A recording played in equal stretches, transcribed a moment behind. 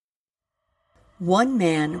One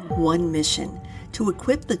man, one mission, to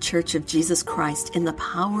equip the Church of Jesus Christ in the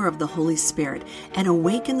power of the Holy Spirit and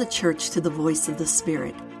awaken the church to the voice of the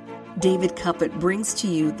Spirit. David Cuppett brings to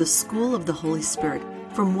you the School of the Holy Spirit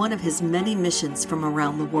from one of his many missions from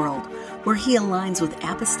around the world, where he aligns with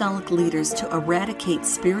apostolic leaders to eradicate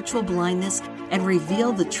spiritual blindness and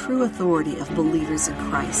reveal the true authority of believers in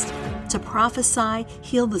Christ, to prophesy,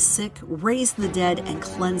 heal the sick, raise the dead, and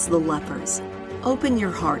cleanse the lepers. Open your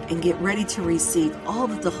heart and get ready to receive all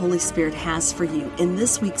that the Holy Spirit has for you in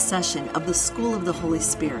this week's session of the School of the Holy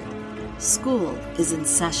Spirit. School is in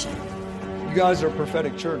session. You guys are a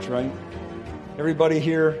prophetic church, right? Everybody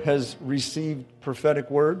here has received prophetic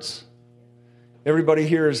words. Everybody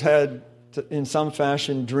here has had, in some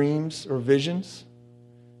fashion, dreams or visions.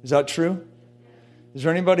 Is that true? Is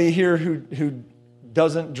there anybody here who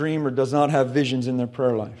doesn't dream or does not have visions in their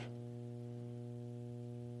prayer life?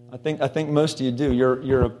 I think most of you do.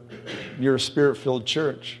 You're a spirit-filled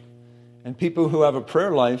church. And people who have a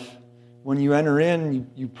prayer life, when you enter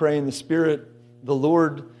in, you pray in the Spirit, the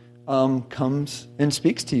Lord comes and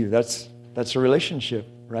speaks to you. That's a relationship,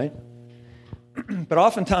 right? But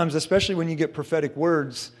oftentimes, especially when you get prophetic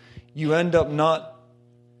words, you end up not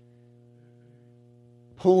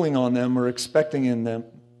pulling on them or expecting in them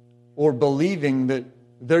or believing that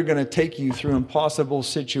they're going to take you through impossible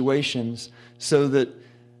situations so that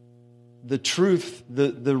the truth,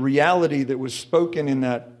 the reality that was spoken in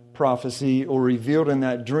that prophecy or revealed in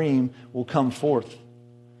that dream will come forth.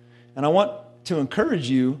 And I want to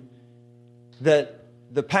encourage you that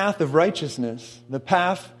the path of righteousness, the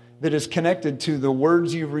path that is connected to the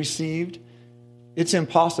words you've received, it's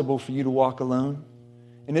impossible for you to walk alone.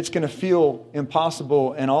 And it's going to feel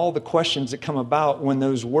impossible, and all the questions that come about when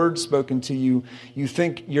those words spoken to you, you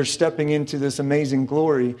think you're stepping into this amazing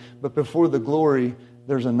glory, but before the glory,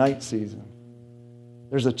 there's a night season.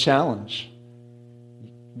 There's a challenge.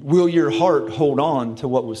 Will your heart hold on to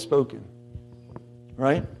what was spoken?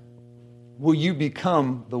 Right? Will you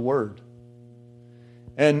become the Word?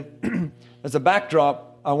 And as a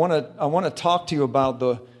backdrop, I want to talk to you about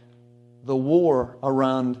the war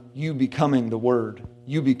around you becoming the Word,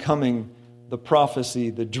 you becoming the prophecy,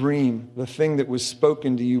 the dream, the thing that was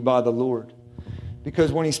spoken to you by the Lord.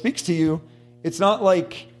 Because when He speaks to you, it's not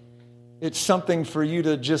like it's something for you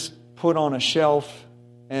to just put on a shelf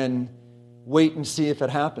and wait and see if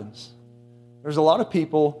it happens. There's a lot of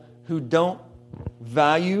people who don't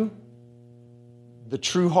value the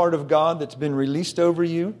true heart of God that's been released over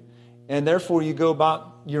you, and therefore you go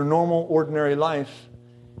about your normal, ordinary life,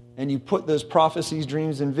 and you put those prophecies,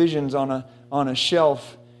 dreams, and visions on a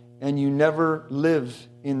shelf, and you never live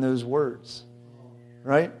in those words.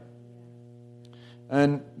 Right?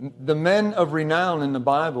 And the men of renown in the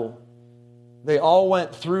Bible, they all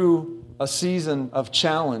went through a season of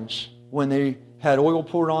challenge when they had oil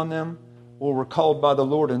poured on them or were called by the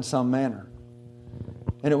Lord in some manner.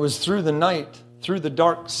 And it was through the night, through the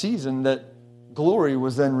dark season, that glory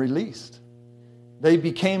was then released. They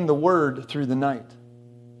became the Word through the night.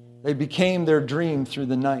 They became their dream through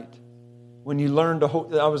the night. When you learn to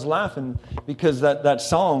hold, I was laughing because that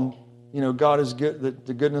song, God is good,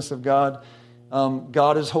 the goodness of God,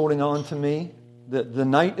 God is holding on to me. The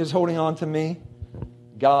night is holding on to me.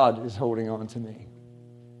 God is holding on to me.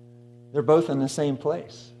 They're both in the same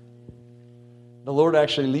place. The Lord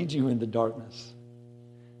actually leads you into darkness.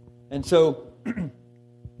 And so,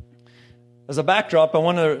 as a backdrop, I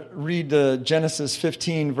want to read Genesis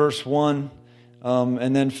 15, verse 1,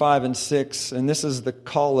 and then 5 and 6. And this is the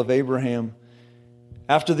call of Abraham.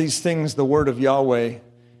 After these things, the word of Yahweh.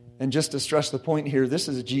 And just to stress the point here, this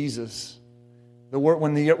is Jesus.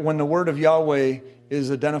 When the word of Yahweh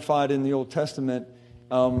is identified in the Old Testament,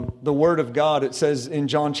 the word of God, it says in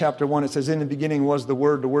John chapter 1, it says, in the beginning was the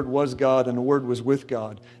word was God, and the word was with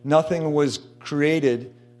God. Nothing was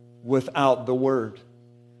created without the word.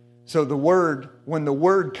 So the word, when the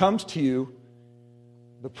word comes to you,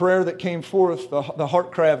 the prayer that came forth, the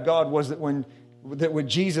heart cry of God was that when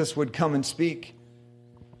Jesus would come and speak.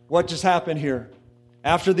 What just happened here?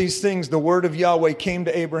 After these things, the word of Yahweh came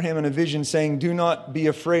to Abraham in a vision, saying, do not be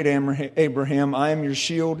afraid, Abraham. I am your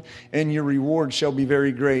shield, and your reward shall be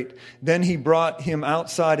very great. Then he brought him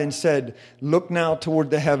outside and said, look now toward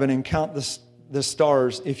the heaven and count the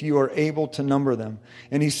stars, if you are able to number them.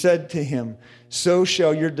 And he said to him, so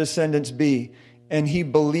shall your descendants be. And he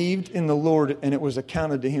believed in the Lord, and it was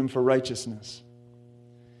accounted to him for righteousness.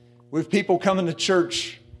 We have people coming to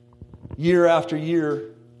church year after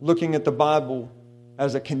year looking at the Bible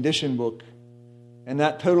as a condition book, and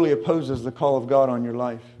that totally opposes the call of God on your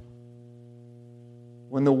life.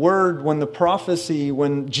 When the word, when the prophecy,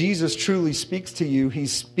 when Jesus truly speaks to you,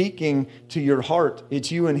 he's speaking to your heart.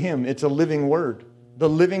 It's you and him. It's a living word. The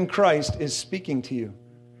living Christ is speaking to you,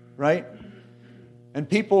 right? And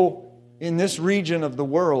people in this region of the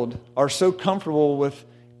world are so comfortable with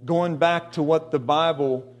going back to what the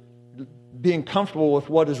Bible, being comfortable with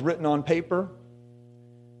what is written on paper.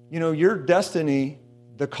 You know, your destiny,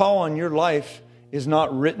 the call on your life is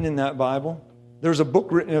not written in that Bible. There's a book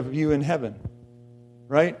written of you in heaven,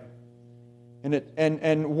 right?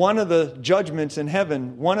 And one of the judgments in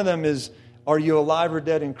heaven, one of them is, are you alive or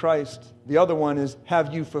dead in Christ? The other one is,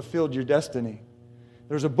 have you fulfilled your destiny?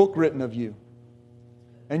 There's a book written of you.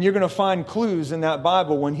 And you're going to find clues in that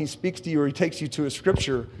Bible when he speaks to you or he takes you to a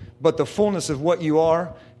scripture. But the fullness of what you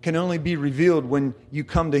are can only be revealed when you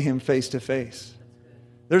come to him face to face.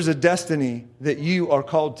 There's a destiny that you are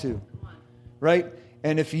called to, right?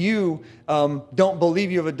 And if you don't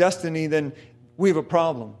believe you have a destiny, then we have a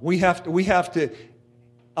problem. We have to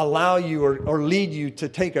allow you or lead you to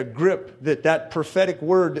take a grip that prophetic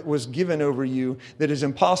word that was given over you that is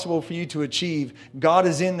impossible for you to achieve. God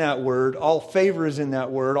is in that word. All favor is in that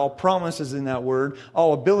word. All promise is in that word.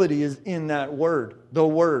 All ability is in that word. The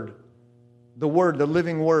word, the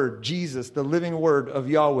living word, Jesus, the living word of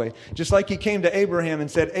Yahweh. Just like he came to Abraham and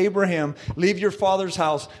said, Abraham, leave your father's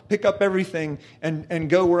house, pick up everything and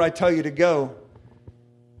go where I tell you to go.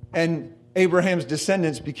 And Abraham's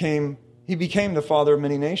descendants became the father of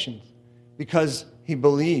many nations because he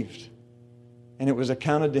believed and it was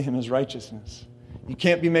accounted to him as righteousness. You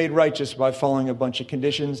can't be made righteous by following a bunch of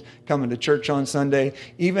conditions, coming to church on Sunday,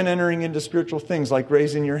 even entering into spiritual things like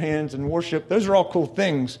raising your hands and worship. Those are all cool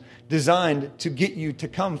things designed to get you to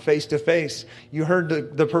come face to face. You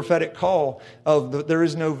heard the prophetic call of there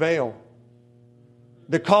is no veil.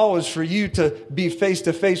 The call is for you to be face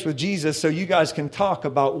to face with Jesus so you guys can talk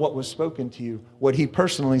about what was spoken to you, what he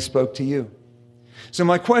personally spoke to you. So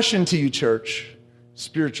my question to you, church,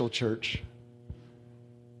 spiritual church,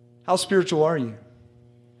 how spiritual are you?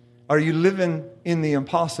 Are you living in the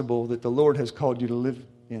impossible that the Lord has called you to live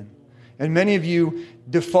in? And many of you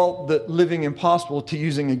default the living impossible to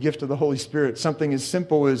using a gift of the Holy Spirit. Something as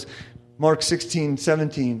simple as Mark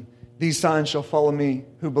 16:17. These signs shall follow me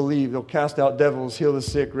who believe. They'll cast out devils, heal the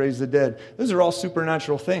sick, raise the dead. Those are all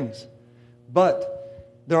supernatural things.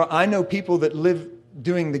 But I know people that live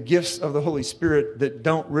doing the gifts of the Holy Spirit that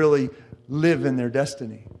don't really live in their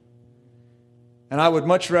destiny. And I would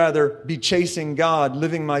much rather be chasing God,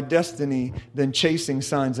 living my destiny, than chasing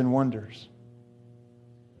signs and wonders.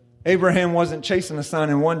 Abraham wasn't chasing a sign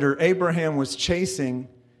and wonder. Abraham was chasing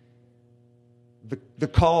the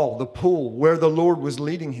call, the pull, where the Lord was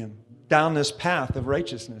leading him down this path of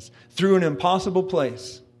righteousness through an impossible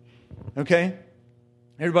place. Okay?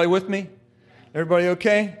 Everybody with me? Everybody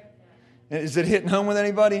okay? Is it hitting home with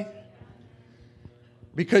anybody?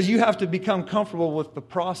 Because you have to become comfortable with the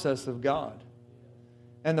process of God.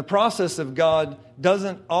 And the process of God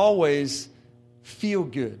doesn't always feel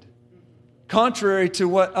good. Contrary to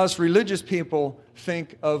what us religious people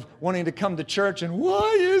think of wanting to come to church and,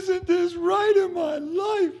 why isn't this right in my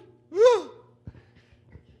life? Ugh.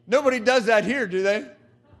 Nobody does that here, do they?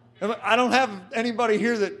 I don't have anybody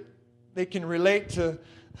here that they can relate to.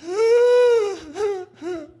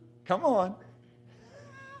 Come on.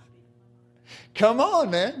 Come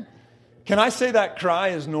on, man. Can I say that cry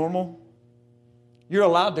is normal? You're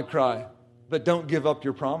allowed to cry, but don't give up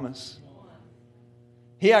your promise.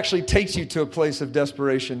 He actually takes you to a place of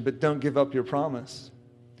desperation, but don't give up your promise.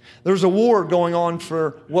 There's a war going on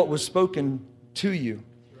for what was spoken to you.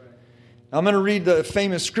 I'm going to read the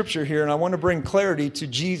famous scripture here, and I want to bring clarity to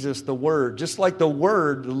Jesus, the Word. Just like the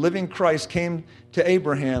Word, the living Christ came to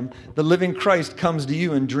Abraham, the living Christ comes to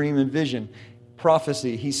you in dream and vision.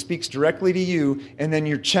 Prophecy. He speaks directly to you, and then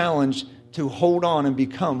you're challenged to hold on and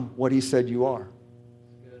become what he said you are.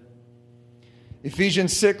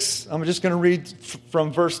 Ephesians 6, I'm just going to read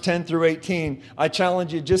from verse 10 through 18. I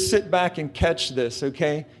challenge you, just sit back and catch this,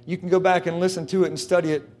 okay? You can go back and listen to it and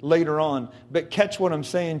study it later on, but catch what I'm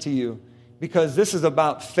saying to you, because this is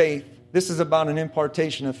about faith. This is about an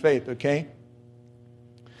impartation of faith, okay?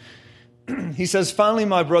 He says, finally,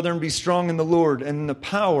 my brethren, be strong in the Lord and in the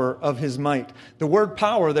power of his might. The word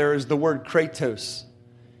power there is the word kratos.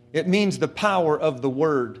 It means the power of the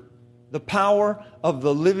word. The power of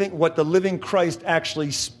the living, what the living Christ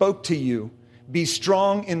actually spoke to you. Be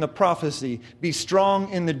strong in the prophecy. Be strong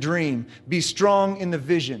in the dream. Be strong in the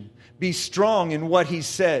vision. Be strong in what he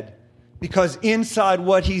said. Because inside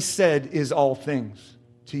what he said is all things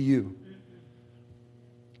to you.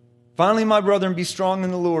 Finally, my brethren, be strong in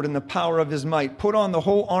the Lord and the power of his might. Put on the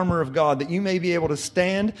whole armor of God, that you may be able to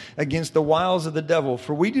stand against the wiles of the devil.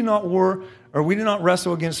 For we do not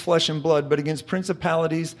wrestle against flesh and blood, but against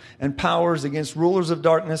principalities and powers, against rulers of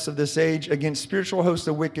darkness of this age, against spiritual hosts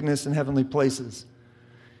of wickedness in heavenly places.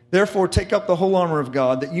 Therefore, take up the whole armor of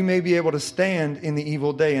God, that you may be able to stand in the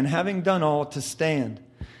evil day, and having done all, to stand.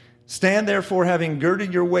 Stand therefore, having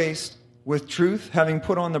girded your waist with truth, having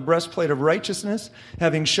put on the breastplate of righteousness,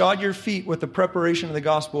 having shod your feet with the preparation of the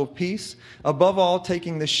gospel of peace, above all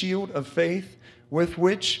taking the shield of faith, with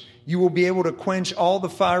which you will be able to quench all the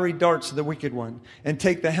fiery darts of the wicked one, and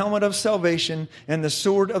take the helmet of salvation and the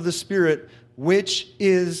sword of the Spirit, which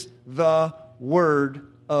is the word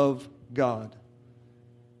of God.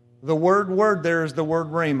 The word there is the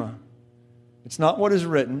word rhema. It's not what is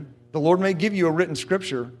written. The Lord may give you a written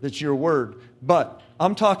scripture that's your word, but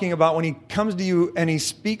I'm talking about when he comes to you and he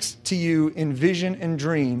speaks to you in vision and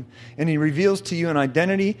dream, and he reveals to you an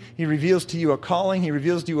identity, he reveals to you a calling, he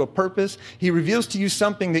reveals to you a purpose, he reveals to you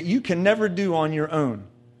something that you can never do on your own.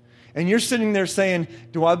 And you're sitting there saying,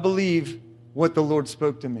 do I believe what the Lord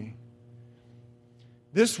spoke to me?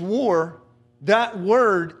 This war, that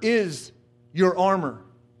word is your armor.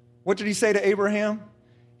 What did he say to Abraham?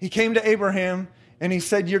 He came to Abraham and he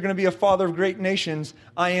said, you're going to be a father of great nations.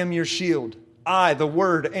 I am your shield. I, the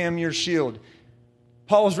Word, am your shield.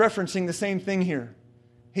 Paul is referencing the same thing here.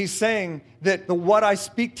 He's saying that what I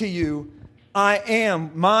speak to you, I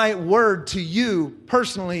am, my word to you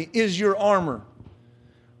personally is your armor.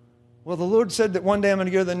 Well, the Lord said that one day I'm going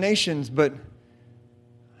to go to the nations, but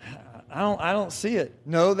I don't see it.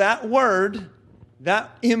 No, that word,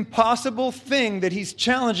 that impossible thing that he's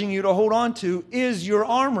challenging you to hold on to is your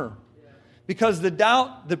armor. Because the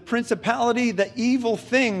doubt, the principality, the evil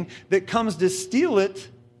thing that comes to steal it,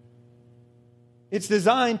 it's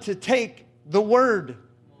designed to take the word,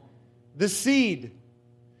 the seed.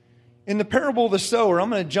 In the parable of the sower, I'm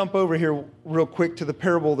going to jump over here real quick to the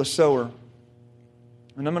parable of the sower.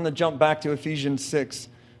 And I'm going to jump back to Ephesians 6.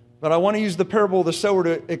 But I want to use the parable of the sower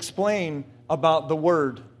to explain about the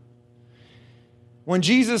word. When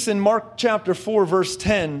Jesus in Mark chapter 4, verse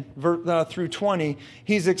 10 through 20,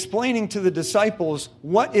 he's explaining to the disciples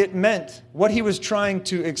what it meant, what he was trying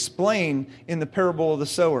to explain in the parable of the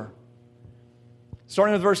sower.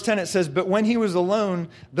 Starting with verse 10, it says, but when he was alone,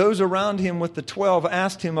 those around him with the 12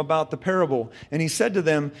 asked him about the parable. And he said to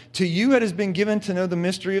them, to you it has been given to know the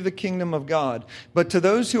mystery of the kingdom of God. But to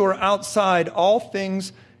those who are outside, all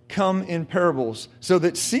things come in parables, so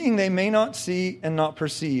that seeing they may not see and not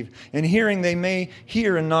perceive, and hearing they may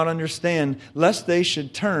hear and not understand, lest they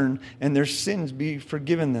should turn and their sins be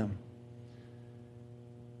forgiven them.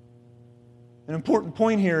 An important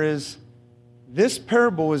point here is this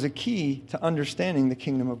parable is a key to understanding the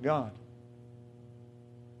kingdom of God.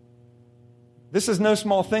 This is no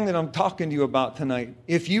small thing that I'm talking to you about tonight.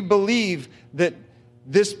 If you believe that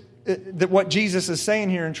what Jesus is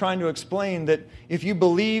saying here and trying to explain, that if you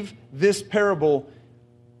believe this parable,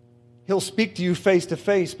 he'll speak to you face to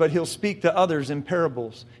face, but he'll speak to others in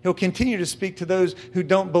parables. He'll continue to speak to those who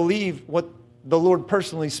don't believe what the Lord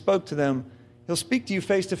personally spoke to them. He'll speak to you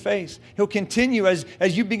face to face. He'll continue as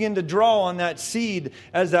you begin to draw on that seed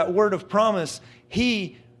as that word of promise.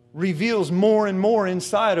 He reveals more and more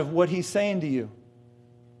inside of what he's saying to you.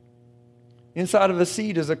 Inside of a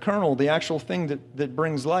seed is a kernel, the actual thing that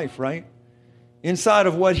brings life, right? Inside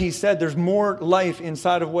of what he said, there's more life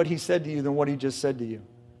inside of what he said to you than what he just said to you.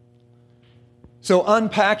 So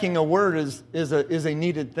unpacking a word is a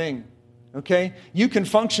needed thing, okay? You can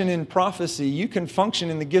function in prophecy. You can function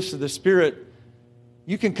in the gifts of the Spirit.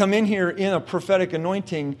 You can come in here in a prophetic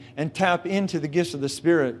anointing and tap into the gifts of the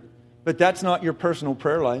Spirit, but that's not your personal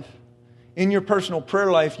prayer life. In your personal prayer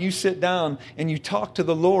life, you sit down and you talk to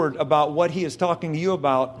the Lord about what he is talking to you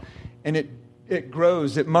about, and it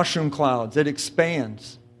grows, it mushroom clouds, it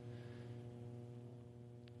expands.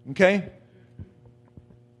 Okay?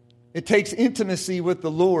 It takes intimacy with the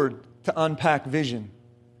Lord to unpack vision.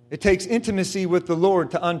 It takes intimacy with the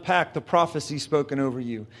Lord to unpack the prophecy spoken over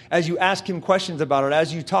you. As you ask him questions about it,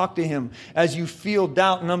 as you talk to him, as you feel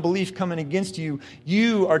doubt and unbelief coming against you,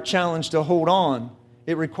 you are challenged to hold on.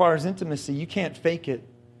 It requires intimacy. You can't fake it.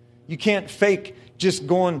 You can't fake just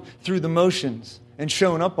going through the motions and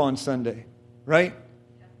showing up on Sunday, right?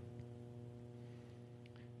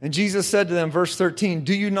 And Jesus said to them, verse 13,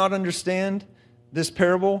 do you not understand this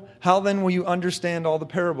parable? How then will you understand all the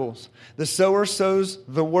parables? The sower sows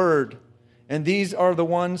the word, and these are the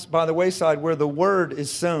ones by the wayside where the word is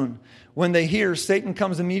sown. When they hear, Satan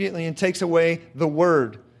comes immediately and takes away the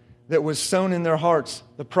word that was sown in their hearts,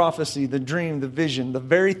 the prophecy, the dream, the vision, the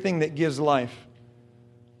very thing that gives life.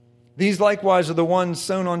 These likewise are the ones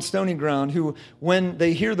sown on stony ground, who, when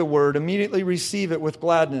they hear the word, immediately receive it with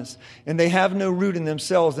gladness. And they have no root in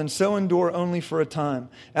themselves, and so endure only for a time.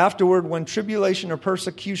 Afterward, when tribulation or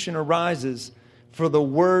persecution arises for the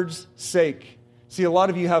word's sake. See, a lot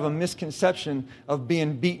of you have a misconception of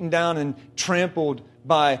being beaten down and trampled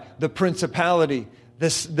by the principality,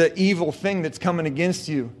 the evil thing that's coming against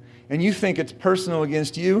you. And you think it's personal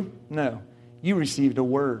against you? No. You received a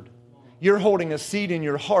word. You're holding a seed in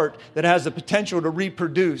your heart that has the potential to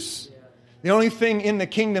reproduce. The only thing in the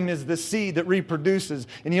kingdom is the seed that reproduces.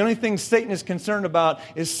 And the only thing Satan is concerned about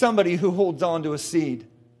is somebody who holds on to a seed.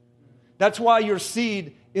 That's why your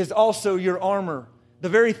seed is also your armor. The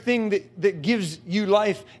very thing that gives you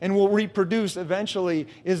life and will reproduce eventually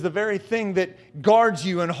is the very thing that guards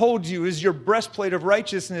you and holds you, is your breastplate of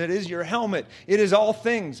righteousness. It is your helmet. It is all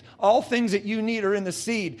things. All things that you need are in the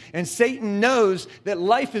seed. And Satan knows that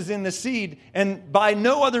life is in the seed, and by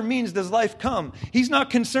no other means does life come. He's not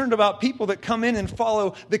concerned about people that come in and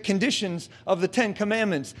follow the conditions of the 10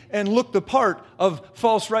 Commandments and look the part of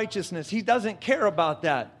false righteousness. He doesn't care about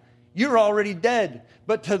that. You're already dead.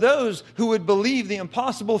 But to those who would believe the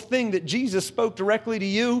impossible thing that Jesus spoke directly to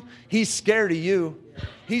you, he's scared of you.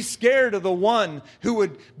 He's scared of the one who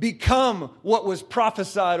would become what was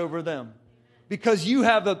prophesied over them. Because you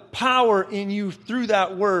have the power in you through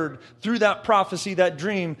that word, through that prophecy, that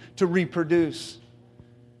dream, to reproduce.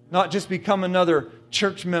 Not just become another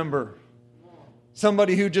church member.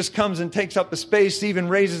 Somebody who just comes and takes up a space, even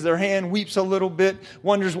raises their hand, weeps a little bit,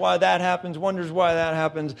 wonders why that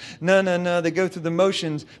happens, No. They go through the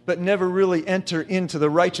motions, but never really enter into the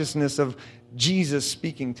righteousness of Jesus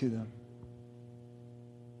speaking to them.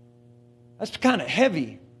 That's kind of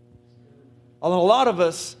heavy. Although a lot of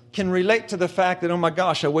us can relate to the fact that, oh my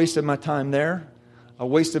gosh, I wasted my time there. I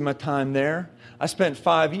wasted my time there. I spent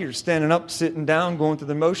 5 years standing up, sitting down, going through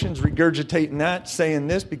the motions, regurgitating that, saying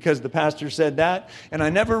this because the pastor said that. And I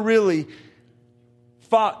never really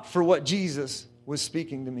fought for what Jesus was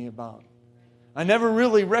speaking to me about. I never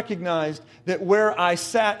really recognized that where I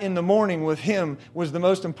sat in the morning with him was the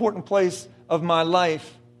most important place of my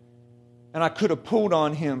life. And I could have pulled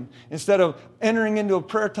on him instead of entering into a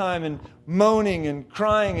prayer time and moaning and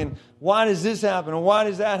crying and why does this happen and why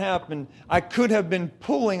does that happen? I could have been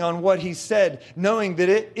pulling on what he said, knowing that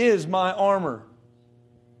it is my armor.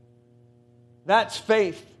 That's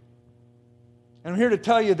faith. And I'm here to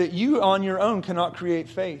tell you that you on your own cannot create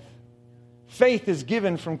faith. Faith is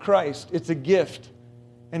given from Christ. It's a gift.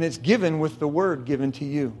 And it's given with the word given to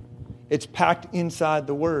you. It's packed inside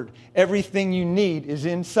the word. Everything you need is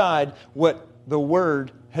inside what the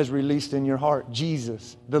word has released in your heart.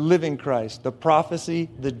 Jesus, the living Christ, the prophecy,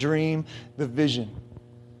 the dream, the vision.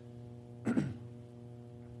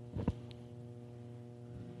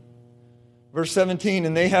 Verse 17,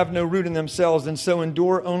 and they have no root in themselves, and so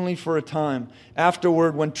endure only for a time.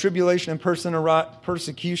 Afterward, when tribulation and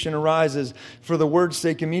persecution arises, for the word's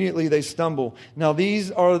sake, immediately they stumble. Now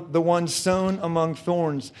these are the ones sown among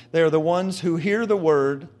thorns. They are the ones who hear the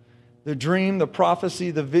word, the dream, the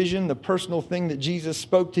prophecy, the vision, the personal thing that Jesus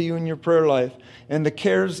spoke to you in your prayer life, and the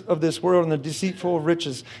cares of this world and the deceitful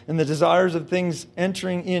riches and the desires of things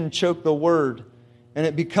entering in choke the word, and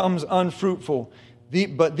it becomes unfruitful.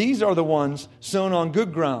 But these are the ones sown on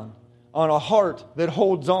good ground, on a heart that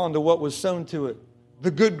holds on to what was sown to it, the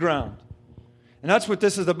good ground. And that's what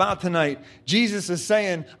this is about tonight. Jesus is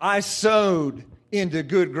saying, I sowed into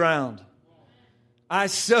good ground. I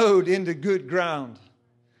sowed into good ground.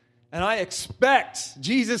 And I expect,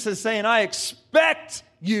 Jesus is saying, I expect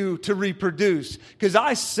you to reproduce because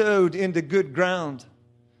I sowed into good ground.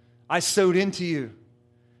 I sowed into you.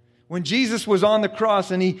 When Jesus was on the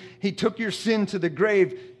cross and he took your sin to the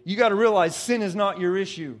grave, you got to realize sin is not your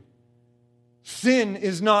issue. Sin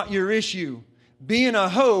is not your issue. Being a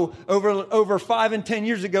hoe over 5 and 10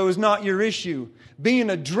 years ago is not your issue. Being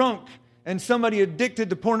a drunk and somebody addicted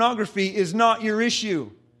to pornography is not your issue.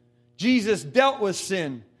 Jesus dealt with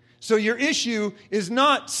sin. So your issue is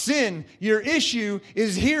not sin. Your issue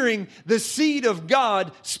is hearing the seed of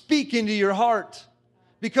God speak into your heart.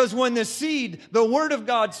 Because when the seed, the Word of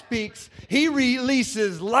God speaks, He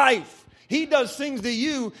releases life. He does things to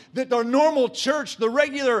you that the normal church, the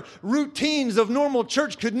regular routines of normal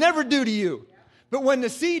church could never do to you. But when the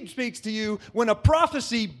seed speaks to you, when a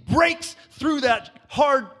prophecy breaks through that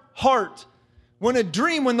hard heart, when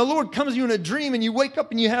the Lord comes to you in a dream and you wake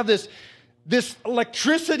up and you have this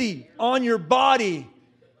electricity on your body,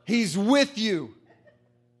 He's with you.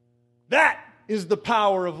 That is the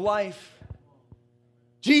power of life.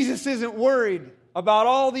 Jesus isn't worried about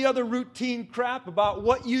all the other routine crap, about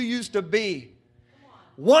what you used to be.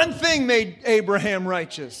 One thing made Abraham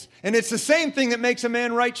righteous. And it's the same thing that makes a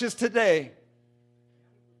man righteous today.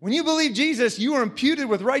 When you believe Jesus, you are imputed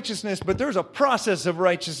with righteousness, but there's a process of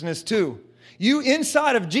righteousness too. You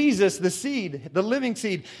inside of Jesus, the seed, the living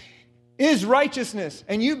seed, is righteousness.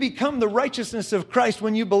 And you become the righteousness of Christ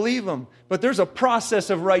when you believe Him. But there's a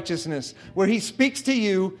process of righteousness where He speaks to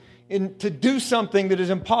you to do something that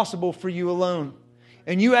is impossible for you alone.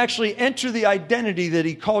 And you actually enter the identity that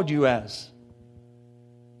He called you as.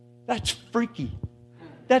 That's freaky.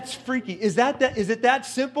 That's freaky. Is it that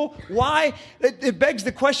simple? Why? It begs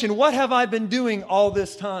the question, what have I been doing all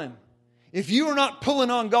this time? If you are not pulling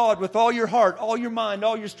on God with all your heart, all your mind,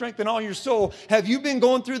 all your strength, and all your soul, have you been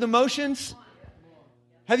going through the motions?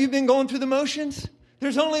 Have you been going through the motions?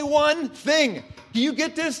 There's only one thing. Do you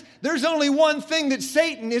get this? There's only one thing that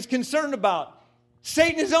Satan is concerned about.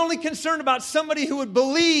 Satan is only concerned about somebody who would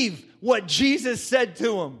believe what Jesus said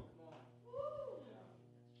to him.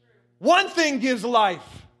 One thing gives life.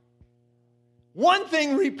 One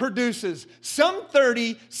thing reproduces. Some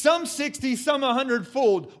 30, some 60, some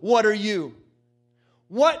 100-fold. What are you?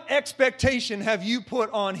 What expectation have you put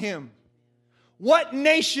on Him? What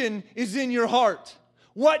nation is in your heart?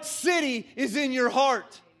 What city is in your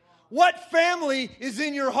heart? What family is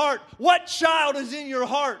in your heart? What child is in your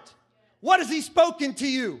heart? What has He spoken to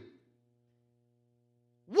you?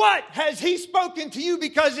 What has He spoken to you?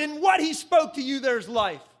 Because in what He spoke to you, there's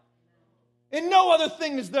life. In no other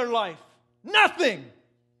thing is there life. Nothing.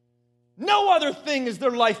 No other thing is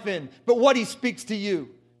there life in but what He speaks to you,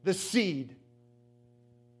 the seed.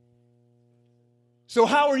 So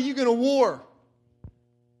how are you going to war?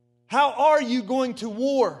 How are you going to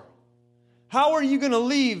war? How are you going to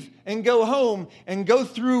leave and go home and go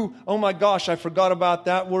through, oh my gosh, I forgot about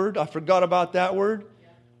that word. I forgot about that word.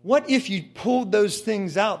 What if you pulled those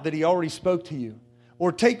things out that He already spoke to you?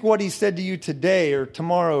 Or take what He said to you today or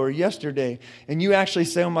tomorrow or yesterday, and you actually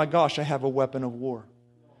say, oh my gosh, I have a weapon of war.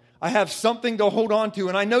 I have something to hold on to.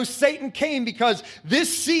 And I know Satan came because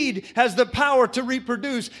this seed has the power to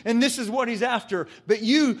reproduce, and this is what he's after. But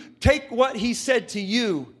you take what He said to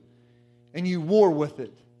you, and you war with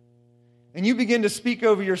it. And you begin to speak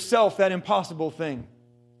over yourself that impossible thing.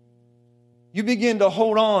 You begin to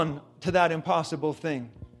hold on to that impossible thing.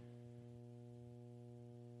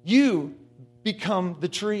 You become the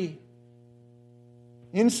tree.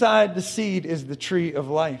 Inside the seed is the tree of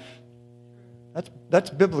life.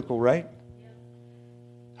 That's biblical, right?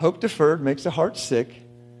 Hope deferred makes the heart sick,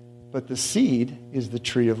 but the seed is the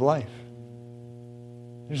tree of life.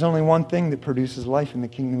 There's only one thing that produces life in the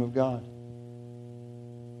kingdom of God.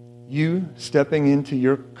 You stepping into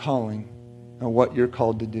your calling and what you're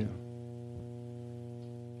called to do.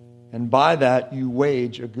 And by that, you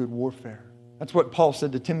wage a good warfare. That's what Paul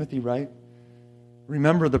said to Timothy, right?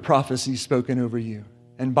 Remember the prophecies spoken over you,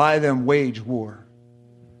 and by them wage war.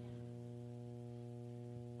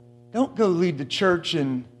 Don't go lead the church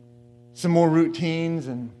in some more routines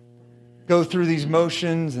and go through these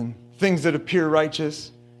motions and things that appear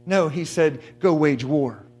righteous. No, he said, go wage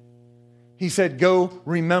war. He said, go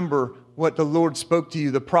remember what the Lord spoke to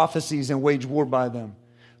you, the prophecies, and wage war by them.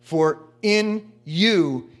 For in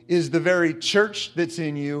you is the very church that's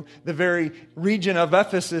in you, the very region of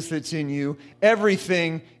Ephesus that's in you.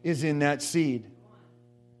 Everything is in that seed.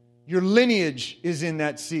 Your lineage is in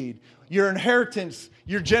that seed. Your inheritance,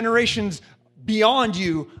 your generations beyond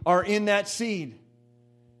you are in that seed.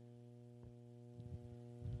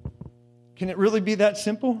 Can it really be that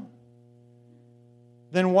simple?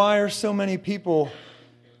 Then why are so many people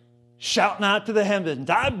shouting out to the heavens,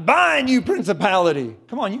 I bind you, principality?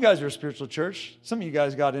 Come on, you guys are a spiritual church. Some of you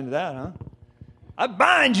guys got into that, huh? I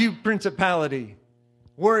bind you, principality.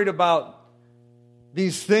 Worried about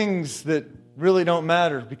these things that really don't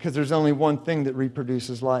matter because there's only one thing that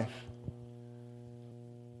reproduces life.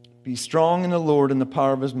 Be strong in the Lord and the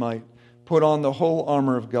power of His might. Put on the whole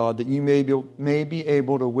armor of God that you may be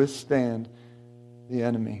able to withstand the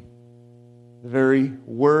enemy. The very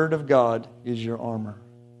word of God is your armor.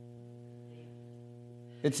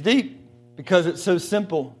 It's deep because it's so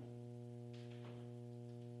simple.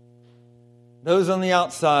 Those on the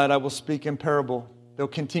outside I will speak in parable. They'll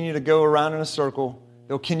continue to go around in a circle.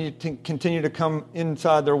 They'll continue to come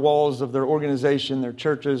inside their walls of their organization, their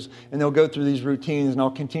churches, and they'll go through these routines, and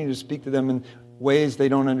I'll continue to speak to them in ways they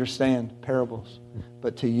don't understand, parables.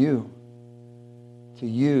 But to you,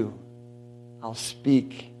 I'll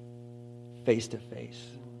speak face to face.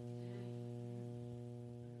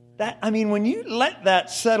 When you let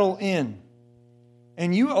that settle in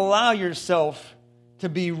and you allow yourself to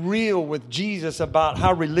be real with Jesus about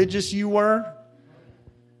how religious you were,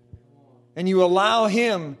 and you allow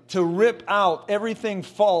Him to rip out everything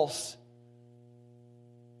false.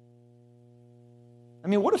 I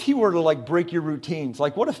mean, what if He were to break your routines?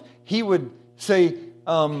 What if He would say,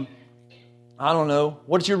 I don't know,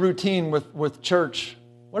 what's your routine with church?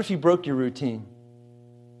 What if He broke your routine?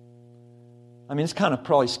 I mean, this kind of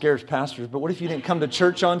probably scares pastors, but what if you didn't come to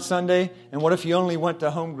church on Sunday? And what if you only went to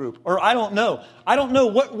home group? Or I don't know.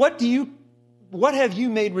 What have you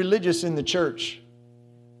made religious in the church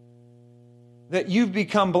that you've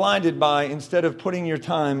become blinded by instead of putting your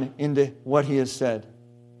time into what He has said?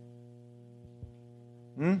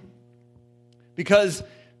 Because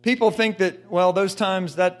people think that, those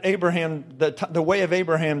times that Abraham, the way of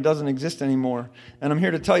Abraham doesn't exist anymore. And I'm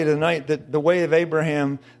here to tell you tonight that the way of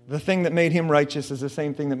Abraham, the thing that made him righteous is the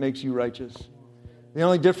same thing that makes you righteous. The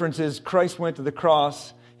only difference is Christ went to the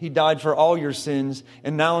cross. He died for all your sins.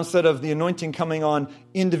 And now instead of the anointing coming on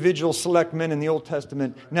individual select men in the Old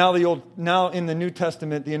Testament, now in the New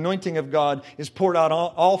Testament, the anointing of God is poured out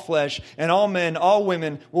on all flesh, and all men, all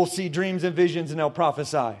women will see dreams and visions, and they'll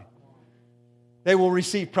prophesy. They will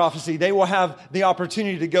receive prophecy. They will have the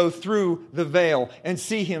opportunity to go through the veil and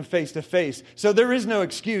see Him face to face. So there is no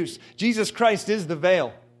excuse. Jesus Christ is the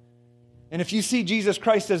veil. And if you see Jesus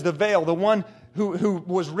Christ as the veil, the one who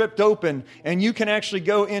was ripped open, and you can actually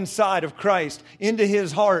go inside of Christ, into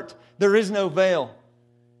His heart, there is no veil.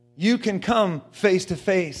 You can come face to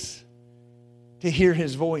face to hear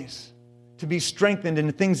His voice, to be strengthened in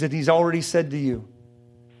the things that He's already said to you,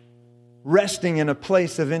 resting in a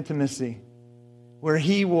place of intimacy where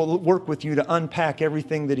He will work with you to unpack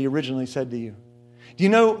everything that He originally said to you. Do you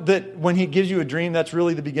know that when He gives you a dream, that's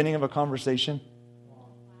really the beginning of a conversation?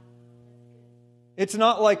 It's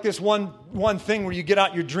not like this one thing where you get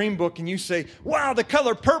out your dream book and you say, wow, the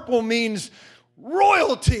color purple means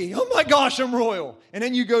royalty. Oh my gosh, I'm royal. And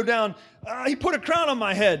then you go down, He put a crown on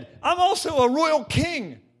my head. I'm also a royal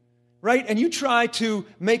king. Right? And you try to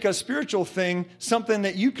make a spiritual thing something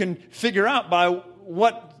that you can figure out by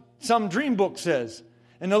what some dream book says.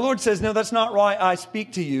 And the Lord says, no, that's not why I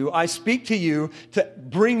speak to you. I speak to you to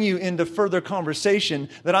bring you into further conversation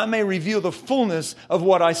that I may reveal the fullness of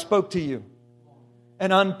what I spoke to you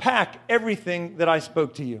and unpack everything that I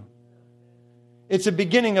spoke to you. It's a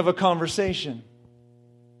beginning of a conversation.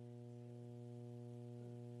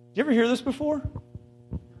 Did you ever hear this before?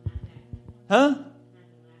 Huh?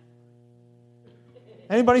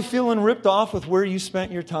 Anybody feeling ripped off with where you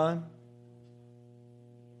spent your time?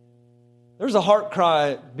 There's a heart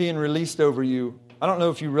cry being released over you. I don't know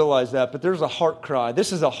if you realize that, but there's a heart cry.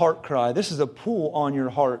 This is a heart cry. This is a pull on your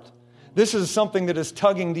heart. This is something that is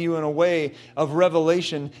tugging to you in a way of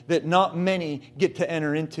revelation that not many get to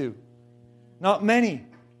enter into. Not many.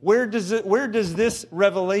 Where does this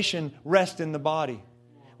revelation rest in the body?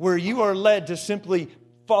 Where you are led to simply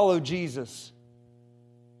follow Jesus.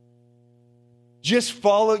 Just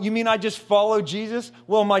follow? You mean I just follow Jesus?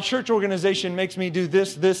 Well, my church organization makes me do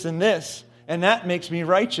this, this, and this. And that makes me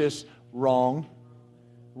righteous. Wrong.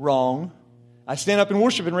 Wrong. I stand up and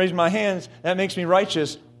worship and raise my hands. That makes me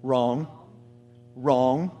righteous. Wrong.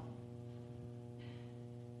 Wrong.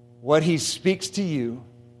 What He speaks to you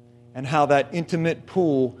and how that intimate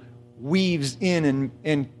pool weaves in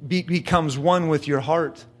and becomes one with your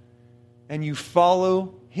heart. And you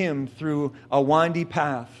follow Him through a windy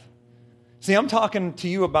path. See, I'm talking to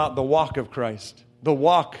you about the walk of Christ. The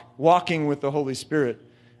walking with the Holy Spirit.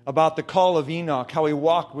 About the call of Enoch, how he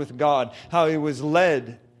walked with God, how he was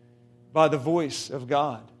led by the voice of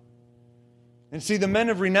God. And see, the men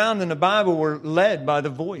of renown in the Bible were led by the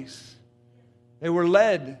voice. They were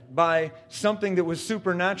led by something that was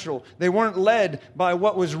supernatural. They weren't led by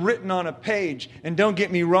what was written on a page. And don't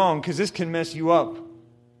get me wrong, because this can mess you up.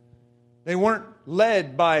 They weren't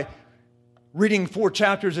led by reading 4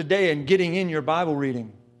 chapters a day and getting in your Bible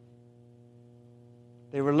reading.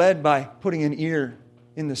 They were led by putting an ear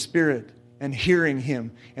in the Spirit and hearing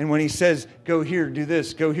Him. And when He says, go here, do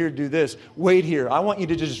this, go here, do this, wait here. I want you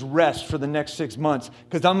to just rest for the next 6 months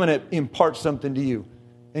because I'm going to impart something to you.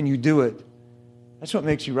 And you do it. That's what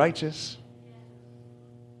makes you righteous.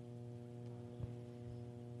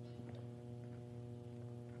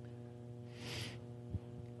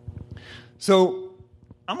 So,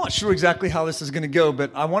 I'm not sure exactly how this is going to go,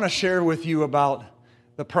 but I want to share with you about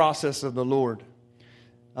the process of the Lord.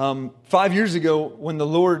 5 years ago, when the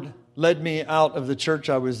Lord led me out of the church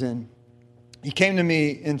I was in, He came to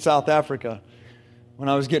me in South Africa when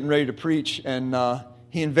I was getting ready to preach, and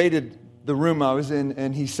He invaded the room I was in,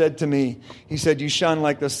 and He said to me, He said, you shine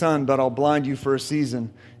like the sun, but I'll blind you for a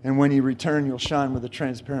season, and when you return, you'll shine with a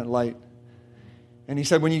transparent light. And He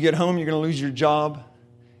said, when you get home, you're going to lose your job,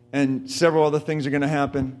 and several other things are going to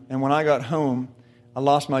happen. And when I got home, I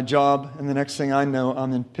lost my job, and the next thing I know,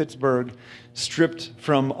 I'm in Pittsburgh, stripped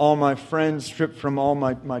from all my friends, stripped from all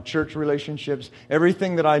my church relationships.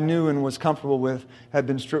 Everything that I knew and was comfortable with had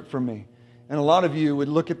been stripped from me. And a lot of you would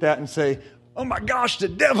look at that and say, oh my gosh, the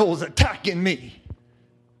devil is attacking me.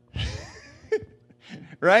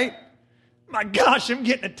 Right? My gosh, I'm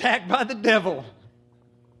getting attacked by the devil.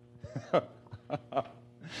 But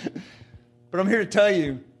I'm here to tell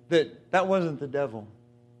you that wasn't the devil,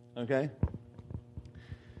 okay?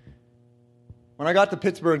 When I got to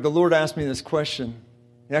Pittsburgh, the Lord asked me this question.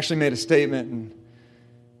 He actually made a statement and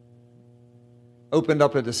opened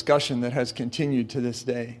up a discussion that has continued to this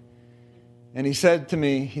day. And he said to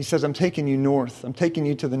me, he says, I'm taking you north. I'm taking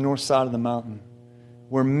you to the north side of the mountain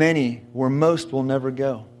where most will never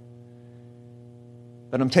go.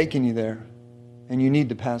 But I'm taking you there, and you need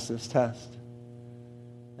to pass this test.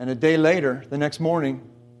 And a day later, the next morning,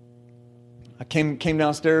 I came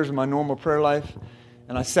downstairs in my normal prayer life,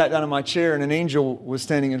 and I sat down in my chair, and an angel was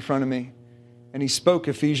standing in front of me. And he spoke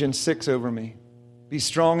Ephesians 6 over me. Be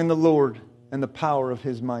strong in the Lord and the power of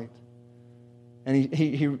his might. And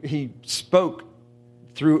he spoke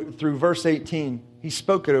through verse 18. He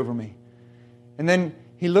spoke it over me. And then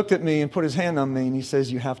he looked at me and put his hand on me, and he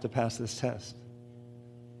says, you have to pass this test.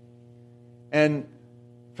 And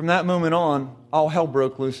from that moment on, all hell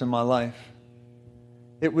broke loose in my life.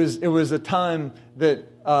 It was a time that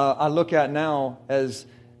I look at now as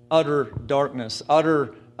utter darkness,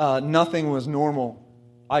 nothing was normal.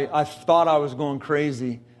 I thought I was going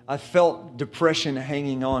crazy. I felt depression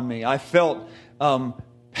hanging on me. I felt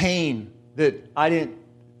pain that I didn't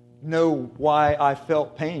know why I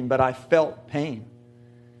felt pain, but I felt pain.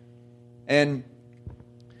 And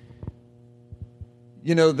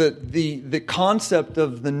you know, the concept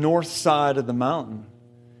of the north side of the mountain,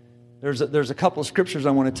 there's a couple of scriptures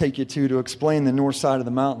I want to take you to explain the north side of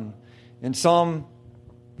the mountain. In Psalm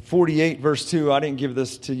 48, verse 2, I didn't give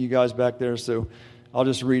this to you guys back there, so I'll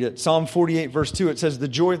just read it. Psalm 48, verse 2, it says, the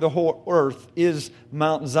joy of the whole earth is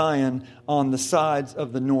Mount Zion on the sides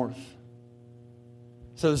of the north.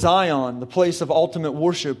 So Zion, the place of ultimate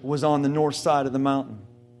worship, was on the north side of the mountain,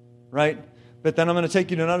 right? But then I'm going to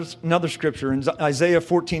take you to another scripture. In Isaiah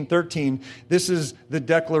 14:13, this is the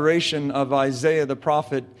declaration of Isaiah the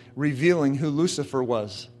prophet revealing who Lucifer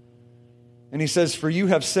was. And he says, for you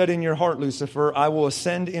have said in your heart, Lucifer, I will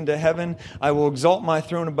ascend into heaven. I will exalt my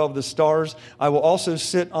throne above the stars. I will also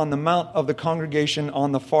sit on the mount of the congregation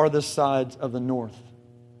on the farthest sides of the north.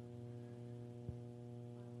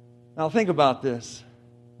 Now think about this.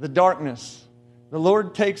 The darkness. The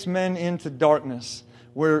Lord takes men into darkness,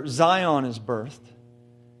 where Zion is birthed.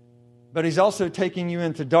 But he's also taking you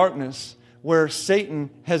into darkness where Satan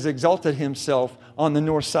has exalted himself on the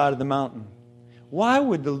north side of the mountain. Why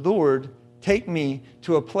would the Lord take me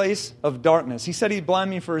to a place of darkness? He said he'd blind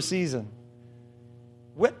me for a season.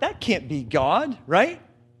 That can't be God, right?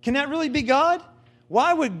 Can that really be God?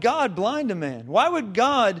 Why would God blind a man? Why would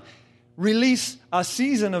God release a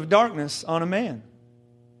season of darkness on a man?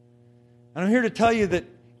 And I'm here to tell you that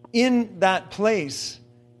in that place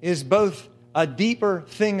is both a deeper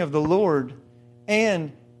thing of the Lord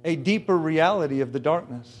and a deeper reality of the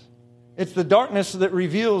darkness. It's the darkness that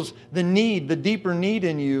reveals the need, the deeper need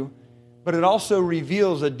in you, but it also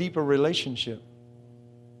reveals a deeper relationship.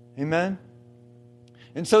 Amen?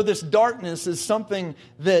 And so this darkness is something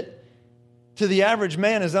that to the average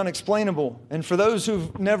man is unexplainable. And for those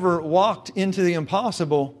who've never walked into the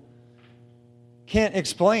impossible, can't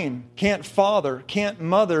explain, can't father, can't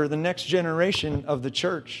mother the next generation of the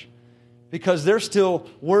church, because they're still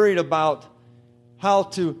worried about how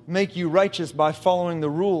to make you righteous by following the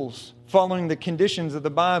rules, following the conditions of the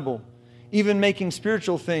Bible, even making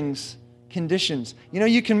spiritual things conditions. You know,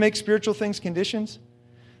 you can make spiritual things conditions.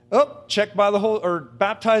 Oh, check by the Holy, or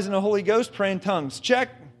baptized in the Holy Ghost, pray in tongues. Check.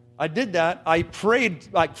 I did that. I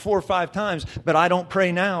prayed like 4 or 5 times, but I don't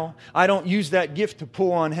pray now. I don't use that gift to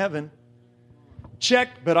pull on heaven.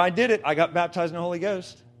 Check, but I did it. I got baptized in the Holy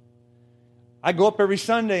Ghost. I go up every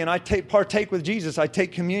Sunday and I partake with Jesus. I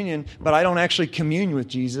take communion, but I don't actually commune with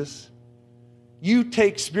Jesus. You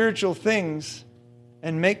take spiritual things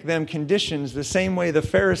and make them conditions the same way the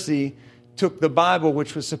Pharisee took the Bible,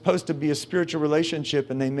 which was supposed to be a spiritual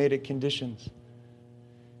relationship, and they made it conditions.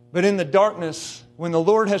 But in the darkness, when the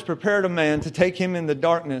Lord has prepared a man to take him in the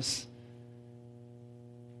darkness,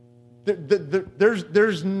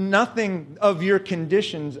 there's nothing of your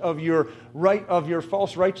conditions, of your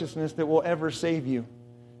false righteousness that will ever save you.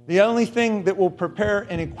 The only thing that will prepare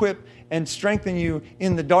and equip and strengthen you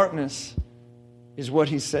in the darkness is what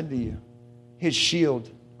he said to you. His shield.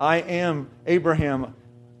 I am Abraham.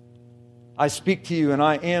 I speak to you and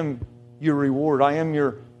I am your reward. I am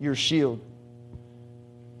your shield.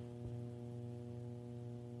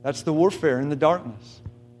 That's the warfare in the darkness.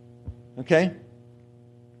 Okay?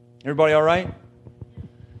 Everybody all right?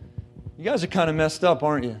 You guys are kind of messed up,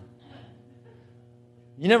 aren't you?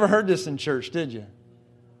 You never heard this in church, did you?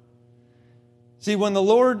 See, when the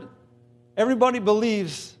Lord, everybody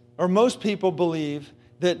believes, or most people believe,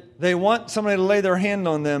 that they want somebody to lay their hand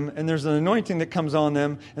on them, and there's an anointing that comes on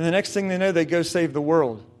them, and the next thing they know, they go save the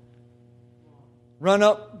world. Run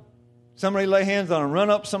up, somebody lay hands on them.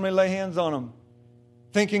 Run up, somebody lay hands on them.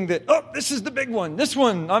 Thinking that, oh, this is the big one. This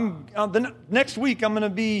one, next week I'm going to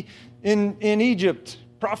be in Egypt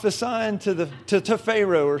prophesying to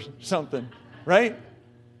Pharaoh or something, right?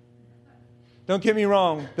 Don't get me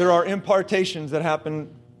wrong. There are impartations that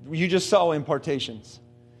happen. You just saw impartations.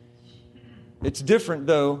 It's different,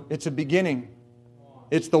 though. It's a beginning.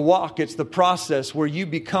 It's the walk. It's the process where you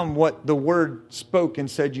become what the Word spoke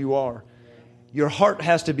and said you are. Your heart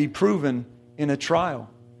has to be proven in a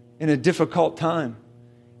trial, in a difficult time,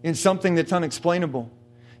 in something that's unexplainable.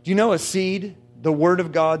 Do you know a seed, the Word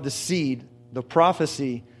of God, the seed, the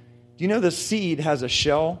prophecy, do you know the seed has a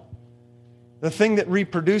shell? The thing that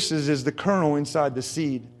reproduces is the kernel inside the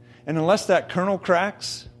seed. And unless that kernel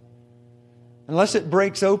cracks, unless it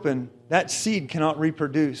breaks open, that seed cannot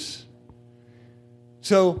reproduce.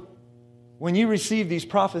 So when you receive these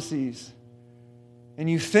prophecies and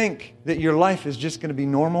you think that your life is just going to be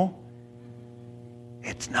normal,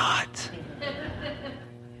 it's not.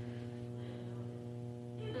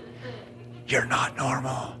 You're not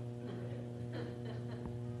normal.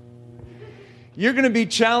 You're going to be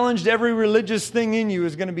challenged. Every religious thing in you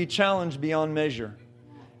is going to be challenged beyond measure.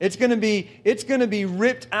 It's going to be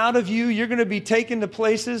ripped out of you. You're going to be taken to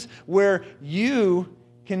places where you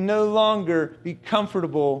can no longer be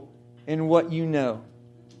comfortable in what you know.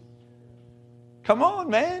 Come on,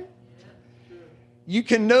 man. You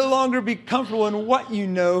can no longer be comfortable in what you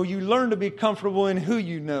know. You learn to be comfortable in who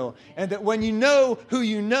you know. And that when you know who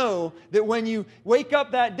you know, that when you wake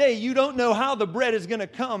up that day, you don't know how the bread is going to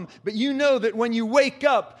come, but you know that when you wake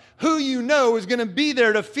up, who you know is going to be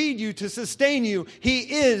there to feed you, to sustain you. He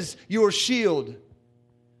is your shield.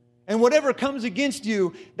 And whatever comes against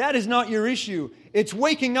you, that is not your issue. It's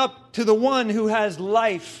waking up to the one who has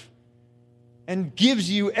life and gives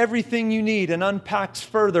you everything you need and unpacks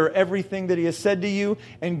further everything that He has said to you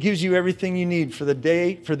and gives you everything you need for the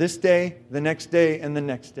day, for this day, the next day, and the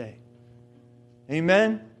next day.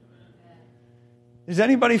 Amen? Does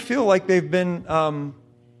anybody feel like they've been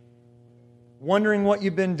wondering what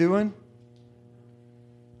you've been doing?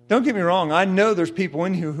 Don't get me wrong. I know there's people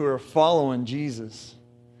in here who are following Jesus.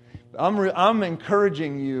 I'm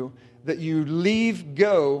encouraging you that you leave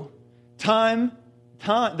go time.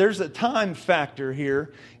 There's a time factor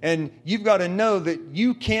here, and you've got to know that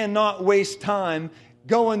you cannot waste time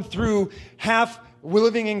going through half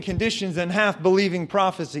living in conditions and half believing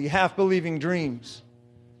prophecy, half believing dreams,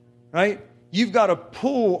 right? You've got to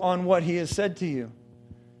pull on what He has said to you.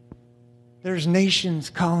 There's nations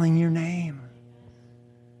calling your name.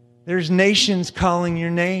 There's nations calling your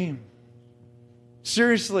name.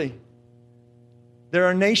 Seriously, there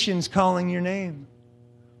are nations calling your name.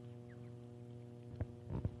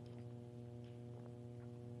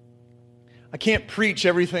 I can't preach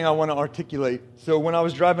everything I want to articulate. So when I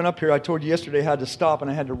was driving up here, I told you yesterday I had to stop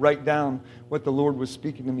and I had to write down what the Lord was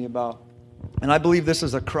speaking to me about. And I believe this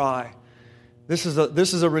is a cry. This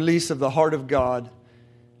is a release of the heart of God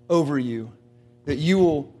over you, that you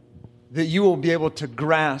will be able to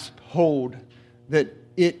grasp hold that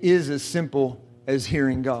it is as simple as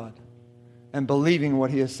hearing God and believing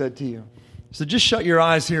what He has said to you. So just shut your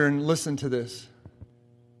eyes here and listen to this.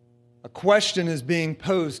 A question is being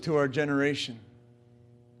posed to our generation.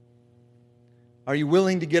 Are you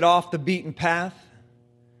willing to get off the beaten path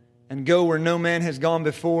and go where no man has gone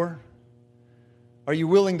before? Are you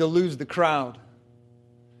willing to lose the crowd?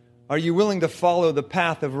 Are you willing to follow the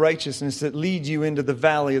path of righteousness that leads you into the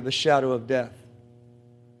valley of the shadow of death?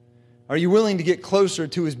 Are you willing to get closer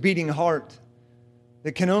to His beating heart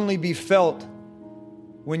that can only be felt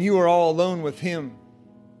when you are all alone with Him?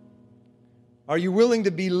 Are you willing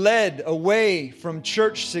to be led away from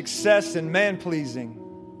church success and man-pleasing?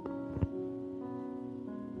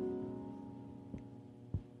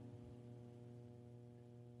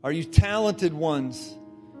 Are you talented ones,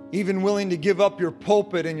 even willing to give up your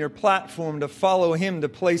pulpit and your platform to follow Him to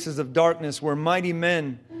places of darkness where mighty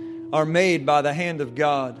men are made by the hand of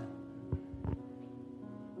God?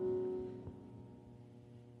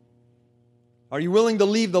 Are you willing to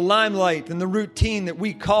leave the limelight and the routine that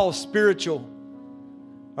we call spiritual?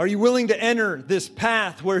 Are you willing to enter this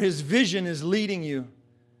path where His vision is leading you?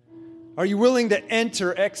 Are you willing to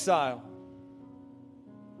enter exile?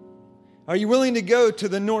 Are you willing to go to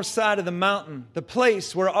the north side of the mountain, the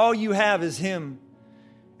place where all you have is Him,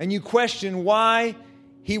 and you question why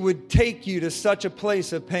He would take you to such a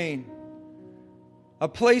place of pain? A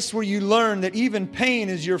place where you learn that even pain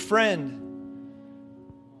is your friend.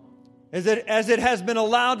 As it has been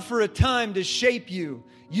allowed for a time to shape you,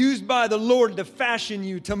 used by the Lord to fashion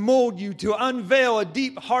you, to mold you, to unveil a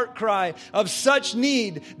deep heart cry of such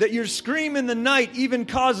need that your scream in the night even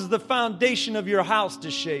causes the foundation of your house to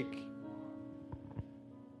shake.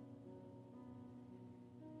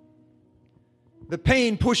 The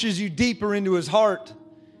pain pushes you deeper into His heart,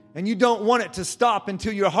 and you don't want it to stop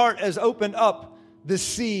until your heart has opened up the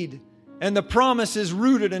seed and the promise is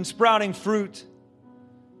rooted and sprouting fruit.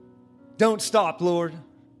 Don't stop, Lord.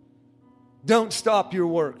 Don't stop your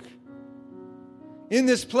work. In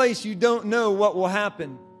this place, you don't know what will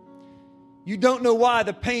happen. You don't know why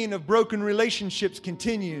the pain of broken relationships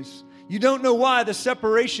continues. You don't know why the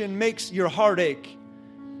separation makes your heart ache.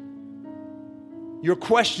 Your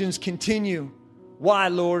questions continue. Why,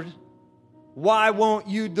 Lord? Why won't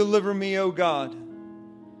you deliver me, O God?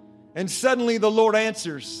 And suddenly the Lord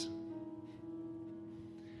answers,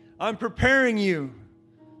 I'm preparing you,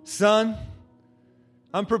 son.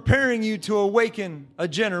 I'm preparing you to awaken a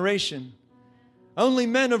generation. Only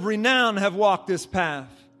men of renown have walked this path.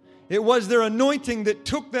 It was their anointing that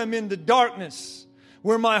took them into darkness,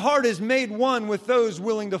 where my heart is made one with those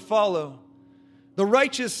willing to follow. The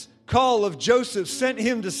righteous call of Joseph sent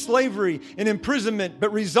him to slavery and imprisonment,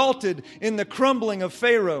 but resulted in the crumbling of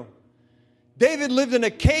Pharaoh. David lived in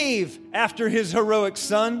a cave after his heroic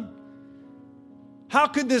son. How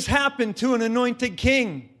could this happen to an anointed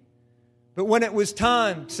king? But when it was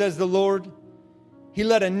time, says the Lord, He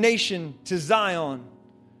led a nation to Zion,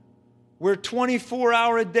 where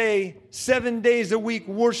 24-hour a day, 7 days a week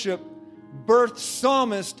worship birthed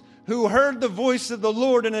psalmists who heard the voice of the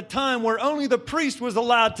Lord in a time where only the priest was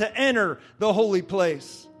allowed to enter the holy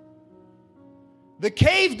place. The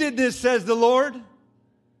cave did this, says the Lord.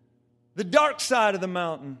 The dark side of the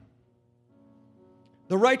mountain.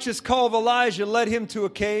 The righteous call of Elijah led him to a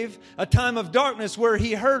cave, a time of darkness where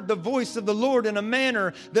he heard the voice of the Lord in a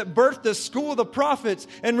manner that birthed the school of the prophets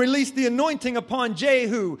and released the anointing upon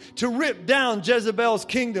Jehu to rip down Jezebel's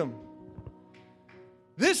kingdom.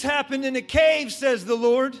 This happened in a cave, says the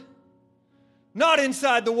Lord, not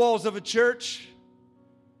inside the walls of a church.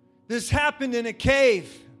 This happened in a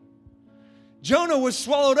cave. Jonah was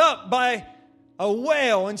swallowed up by a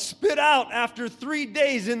whale and spit out after 3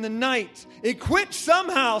 days in the night, equipped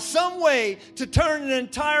somehow, some way to turn an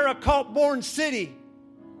entire occult-born city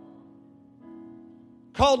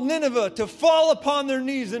called Nineveh to fall upon their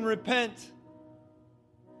knees and repent.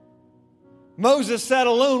 Moses sat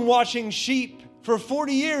alone watching sheep for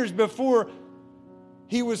 40 years before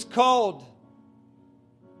he was called.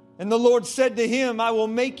 And the Lord said to him, I will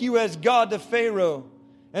make you as God to Pharaoh.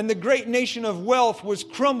 And the great nation of wealth was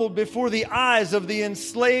crumbled before the eyes of the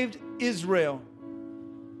enslaved Israel.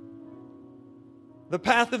 The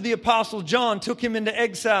path of the Apostle John took him into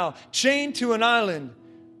exile, chained to an island.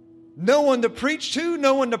 No one to preach to,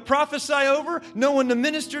 no one to prophesy over, no one to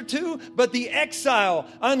minister to, but the exile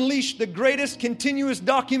unleashed the greatest continuous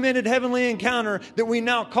documented heavenly encounter that we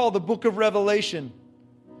now call the book of Revelation.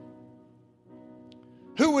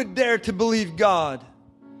 Who would dare to believe God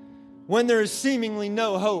when there is seemingly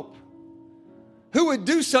no hope? Who would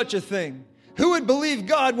do such a thing? Who would believe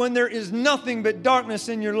God when there is nothing but darkness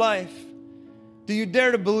in your life? Do you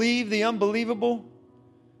dare to believe the unbelievable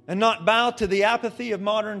and not bow to the apathy of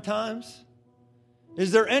modern times?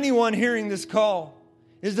 Is there anyone hearing this call?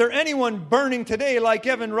 Is there anyone burning today like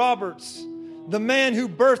Evan Roberts, the man who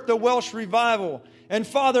birthed the Welsh revival, and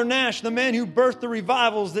Father Nash, the man who birthed the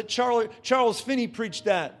revivals that Charles Finney preached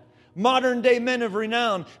at? Modern day men of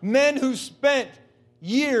renown, men who spent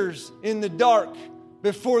years in the dark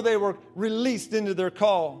before they were released into their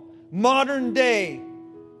call. Modern day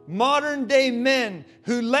men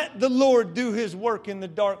who let the Lord do His work in the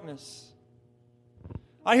darkness.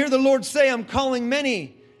 I hear the Lord say, I'm calling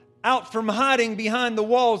many out from hiding behind the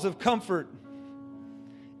walls of comfort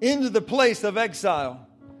into the place of exile.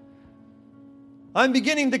 I'm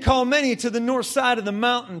beginning to call many to the north side of the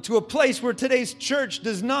mountain, to a place where today's church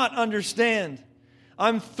does not understand.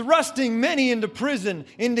 I'm thrusting many into prison,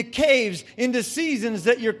 into caves, into seasons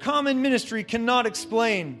that your common ministry cannot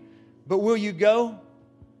explain. But will you go?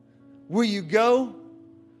 Will you go?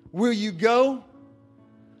 Will you go?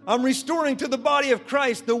 I'm restoring to the body of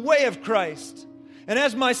Christ the way of Christ. And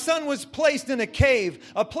as my son was placed in a cave,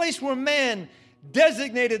 a place where man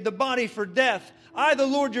designated the body for death, I, the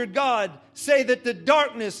Lord your God, say that the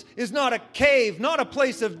darkness is not a cave, not a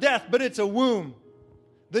place of death, but it's a womb.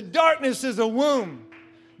 The darkness is a womb.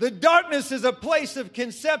 The darkness is a place of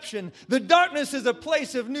conception. The darkness is a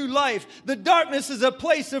place of new life. The darkness is a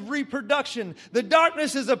place of reproduction. The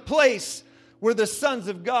darkness is a place where the sons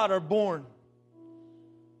of God are born.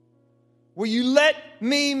 Will you let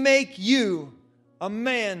me make you a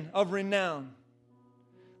man of renown?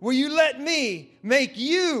 Will you let me make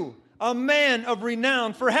you a man of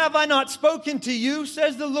renown? For have I not spoken to you,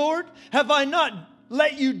 says the Lord? Have I not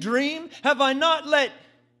let you dream? Have I not let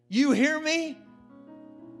you hear me?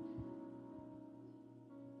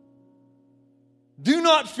 Do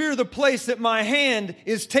not fear the place that my hand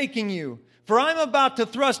is taking you, for I'm about to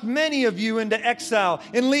thrust many of you into exile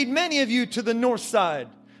and lead many of you to the north side,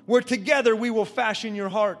 where together we will fashion your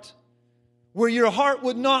heart, where your heart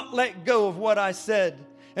would not let go of what I said.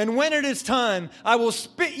 And when it is time, I will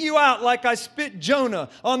spit you out like I spit Jonah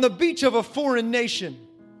on the beach of a foreign nation.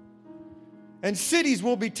 And cities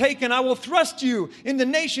will be taken. I will thrust you into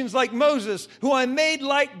nations like Moses, who I made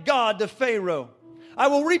like God to Pharaoh. I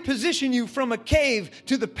will reposition you from a cave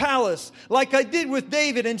to the palace, like I did with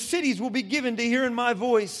David, and cities will be given to hearing my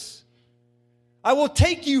voice. I will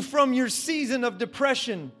take you from your season of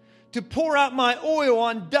depression to pour out my oil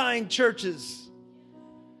on dying churches.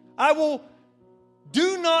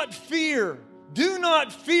 Do not fear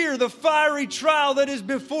the fiery trial that is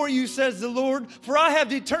before you, says the Lord, for I have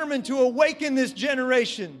determined to awaken this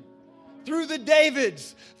generation through the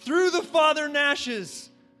Davids, through the Father Nashes,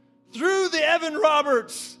 through the Evan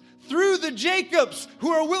Roberts, through the Jacobs who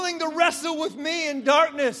are willing to wrestle with me in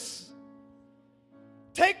darkness.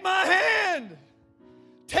 Take my hand.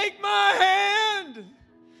 Take my hand.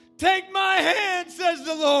 Take my hand, says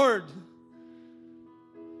the Lord.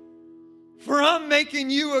 For I'm making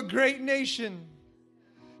you a great nation.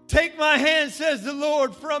 Take my hand, says the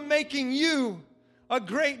Lord, for I'm making you a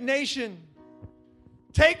great nation.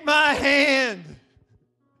 Take my hand.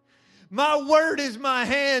 My word is my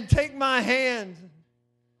hand. Take my hand.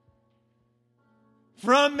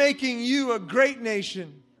 For I'm making you a great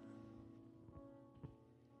nation.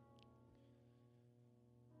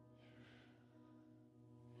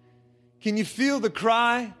 Can you feel the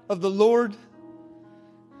cry of the Lord?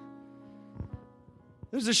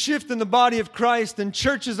 There's a shift in the body of Christ, and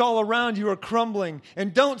churches all around you are crumbling.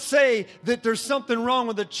 And don't say that there's something wrong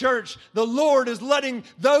with the church. The Lord is letting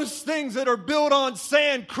those things that are built on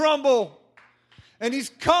sand crumble. And He's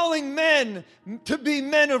calling men to be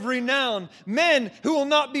men of renown. Men who will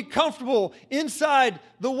not be comfortable inside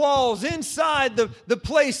the walls, inside the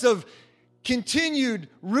place of continued,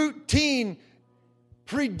 routine,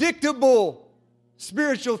 predictable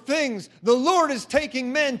spiritual things. The Lord is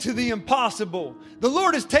taking men to the impossible. The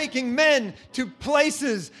Lord is taking men to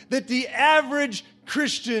places that the average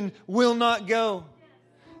Christian will not go.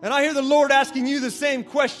 And I hear the Lord asking you the same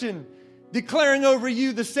question, declaring over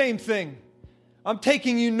you the same thing. I'm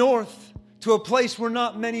taking you north to a place where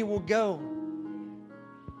not many will go.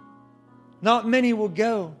 Not many will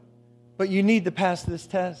go, but you need to pass this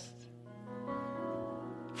test.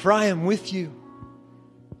 For I am with you.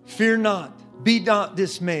 Fear not. Be not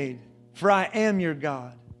dismayed, for I am your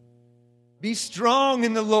God. Be strong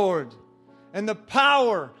in the Lord and the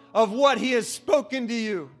power of what He has spoken to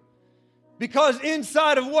you. Because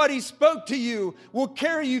inside of what He spoke to you will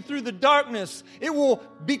carry you through the darkness. It will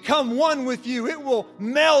become one with you. It will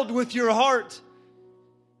meld with your heart.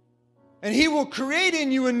 And He will create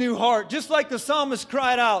in you a new heart, just like the psalmist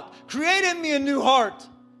cried out, "Create in me a new heart."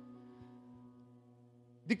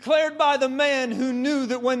 Declared by the man who knew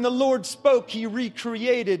that when the Lord spoke, He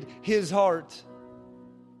recreated his heart.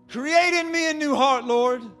 Create in me a new heart,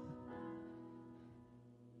 Lord.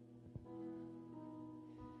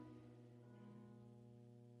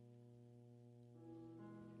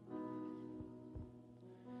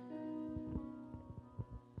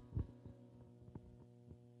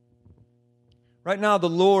 Right now, the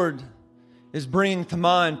Lord is bringing to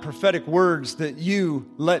mind prophetic words that you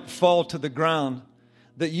let fall to the ground,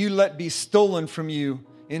 that you let be stolen from you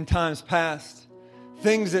in times past.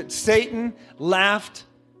 Things that Satan laughed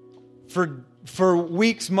for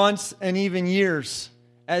weeks, months, and even years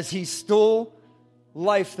as he stole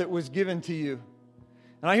life that was given to you.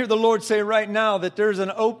 And I hear the Lord say right now that there's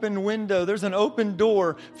an open window, there's an open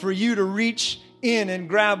door for you to reach in and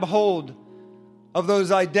grab hold of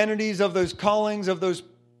those identities, of those callings, of those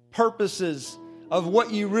purposes, of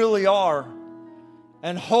what you really are.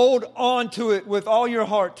 And hold on to it with all your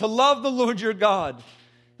heart. To love the Lord your God.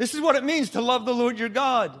 This is what it means to love the Lord your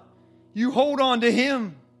God. You hold on to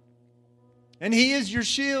Him. And He is your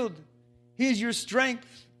shield. He is your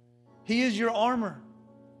strength. He is your armor.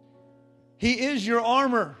 He is your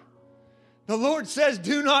armor. The Lord says,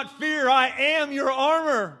 do not fear, I am your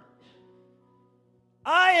armor.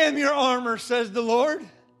 I am your armor, says the Lord.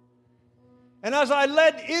 And as I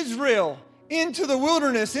led Israel into the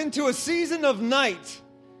wilderness, into a season of night,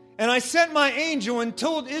 and I sent my angel and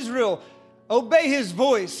told Israel, obey his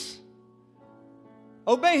voice.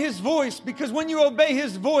 Obey his voice, because when you obey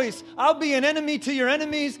his voice, I'll be an enemy to your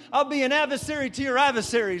enemies. I'll be an adversary to your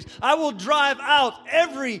adversaries. I will drive out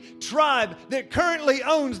every tribe that currently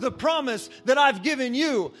owns the promise that I've given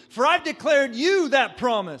you. For I've declared you that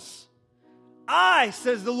promise. I,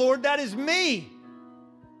 says the Lord, that is me.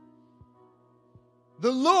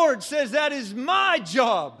 The Lord says that is my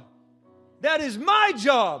job. That is my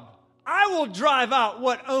job. I will drive out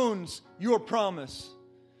what owns your promise.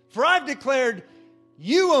 For I've declared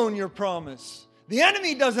you own your promise. The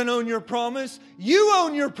enemy doesn't own your promise. You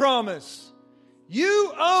own your promise.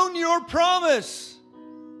 You own your promise.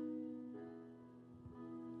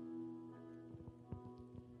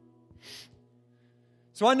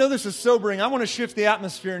 So I know this is sobering. I want to shift the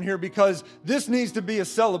atmosphere in here because this needs to be a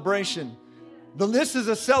celebration. This is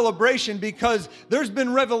a celebration because there's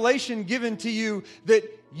been revelation given to you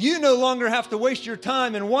that you no longer have to waste your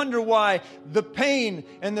time and wonder why the pain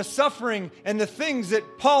and the suffering and the things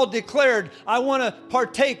that Paul declared, I want to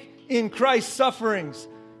partake in Christ's sufferings.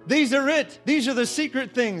 These are it. These are the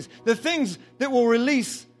secret things, the things that will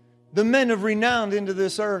release the men of renown into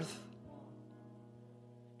this earth.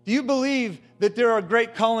 Do you believe that there are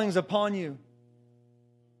great callings upon you?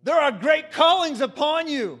 There are great callings upon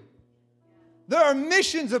you. There are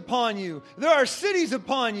missions upon you. There are cities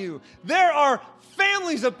upon you. There are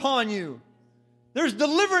families upon you. There's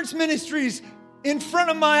deliverance ministries in front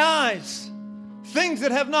of my eyes. Things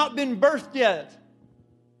that have not been birthed yet.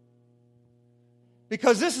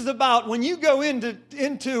 Because this is about when you go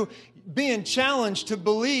into being challenged to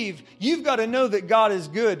believe, you've got to know that God is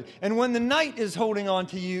good. And when the night is holding on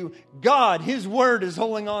to you, God, His Word is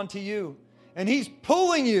holding on to you. And He's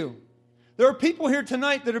pulling you. There are people here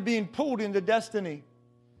tonight that are being pulled into destiny.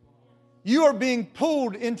 You are being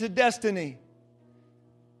pulled into destiny.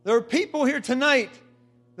 There are people here tonight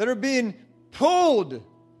that are being pulled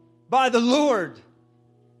by the Lord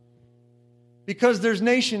because there's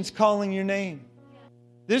nations calling your name.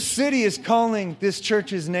 This city is calling this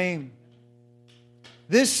church's name.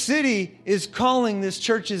 This city is calling this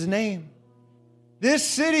church's name. This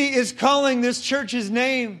city is calling this church's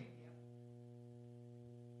name.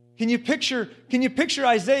 Can you picture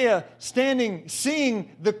Isaiah standing,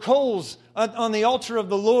 seeing the coals on the altar of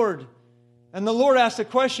the Lord? And the Lord asked the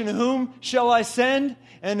question, whom shall I send?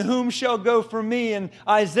 And whom shall go for me? And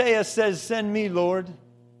Isaiah says, send me, Lord.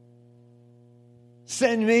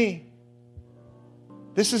 Send me.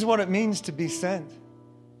 This is what it means to be sent.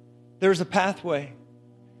 There's a pathway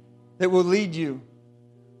that will lead you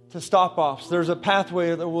to stop-offs. There's a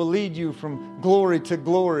pathway that will lead you from glory to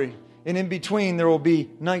glory. And in between, there will be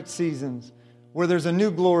night seasons where there's a new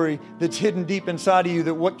glory that's hidden deep inside of you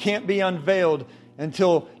that what can't be unveiled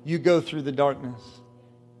until you go through the darkness.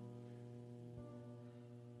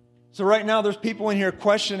 So right now, there's people in here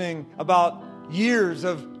questioning about years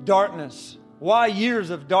of darkness. Why years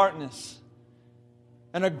of darkness?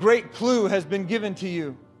 And a great clue has been given to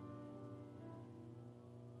you.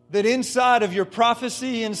 That inside of your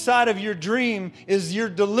prophecy, inside of your dream, is your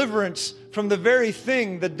deliverance from the very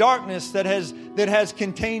thing, the darkness that has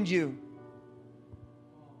contained you.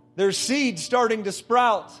 There's seeds starting to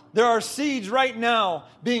sprout. There are seeds right now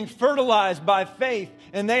being fertilized by faith,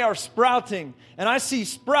 and they are sprouting. And I see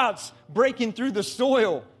sprouts breaking through the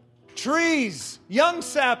soil. Trees, young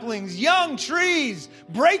saplings, young trees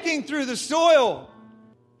breaking through the soil.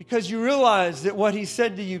 Because you realize that what He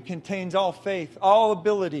said to you contains all faith, all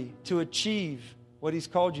ability to achieve what He's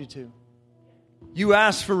called you to. You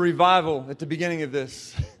asked for revival at the beginning of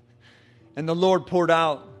this, and the Lord poured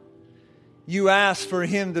out. You asked for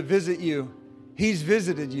Him to visit you. He's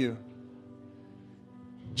visited you.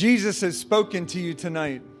 Jesus has spoken to you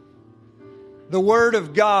tonight. The Word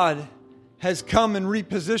of God has come and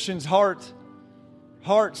repositions hearts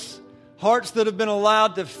that have been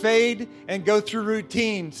allowed to fade and go through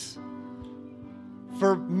routines.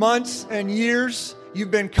 For months and years,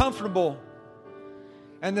 you've been comfortable.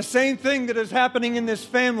 And the same thing that is happening in this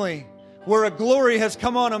family, where a glory has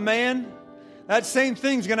come on a man, that same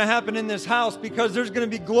thing's going to happen in this house, because there's going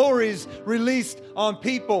to be glories released on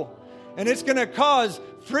people. And it's going to cause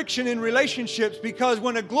friction in relationships, because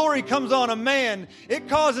when a glory comes on a man, it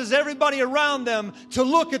causes everybody around them to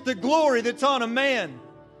look at the glory that's on a man.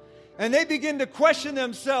 And they begin to question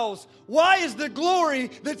themselves, why is the glory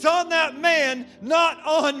that's on that man not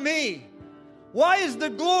on me? Why is the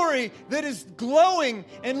glory that is glowing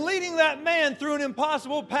and leading that man through an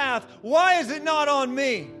impossible path, why is it not on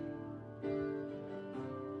me?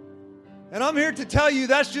 And I'm here to tell you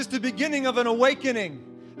that's just the beginning of an awakening.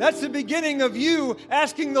 That's the beginning of you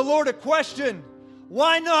asking the Lord a question.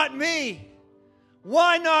 Why not me?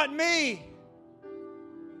 Why not me?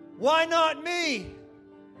 Why not me?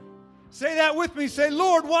 Say that with me. Say,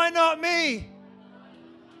 Lord, why not me?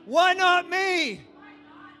 Why not me?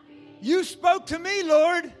 You spoke to me,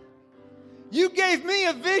 Lord. You gave me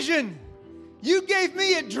a vision. You gave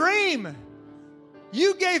me a dream.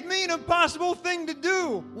 You gave me an impossible thing to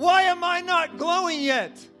do. Why am I not glowing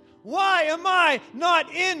yet? Why am I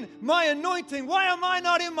not in my anointing? Why am I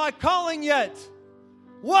not in my calling yet?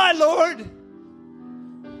 Why, Lord?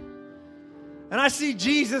 And I see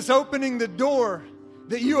Jesus opening the door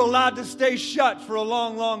that you allowed to stay shut for a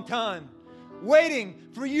long, long time, waiting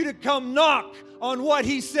for you to come knock on what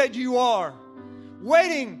He said you are,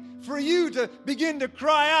 waiting for you to begin to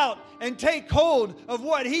cry out and take hold of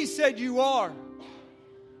what He said you are.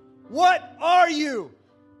 What are you?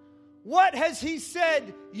 What has He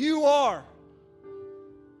said you are?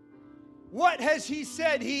 What has He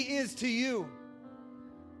said He is to you?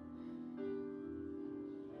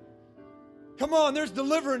 Come on, there's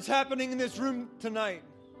deliverance happening in this room tonight.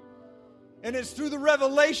 And it's through the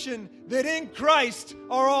revelation that in Christ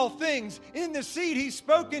are all things. In the seed He's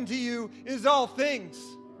spoken to you is all things.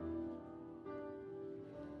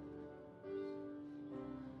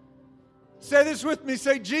 Say this with me.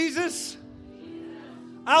 Say, Jesus,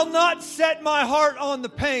 I'll not set my heart on the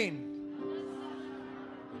pain.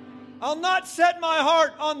 I'll not set my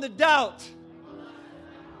heart on the doubt.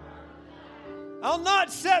 I'll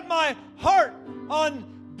not set my heart on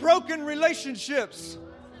broken relationships.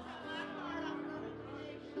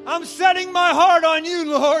 I'm setting my heart on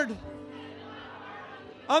you, Lord.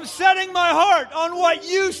 I'm setting my heart on what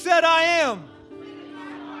you said I am.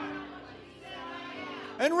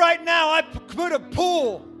 And right now I put a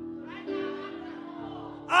pull.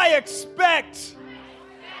 I expect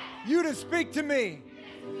you to speak to me,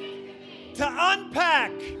 to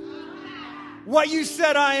unpack what you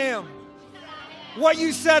said I am, what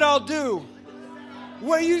you said I'll do,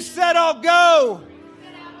 where you said I'll go.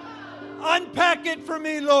 Unpack it for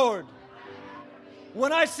me, Lord.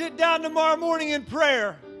 When I sit down tomorrow morning in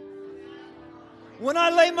prayer, when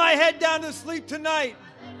I lay my head down to sleep tonight,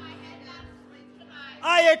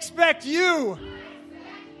 I expect you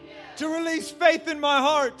to release faith in my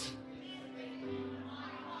heart,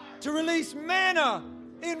 to release manna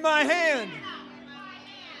in my hand.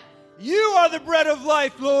 You are the bread of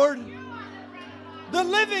life, Lord, the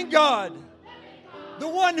living God, the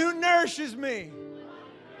one who nourishes me,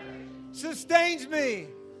 sustains me,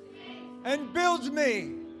 and builds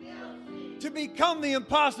me to become the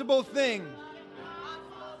impossible thing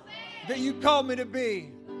that you called me to be.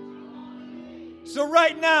 So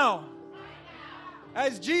right now,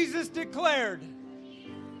 as Jesus declared,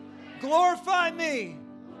 glorify me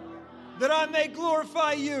that I may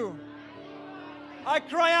glorify you. I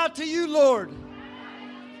cry out to you, Lord,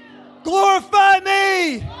 glorify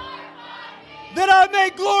me that I may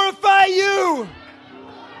glorify you.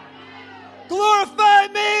 Glorify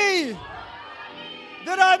me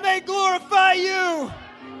that I may glorify you.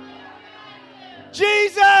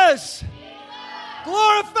 Jesus,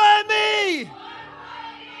 glorify me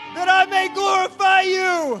that I may glorify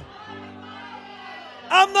you.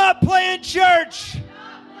 I'm not playing church.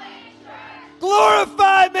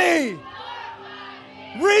 Glorify me.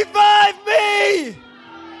 Revive me.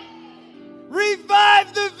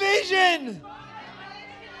 Revive the vision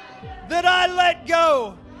that I let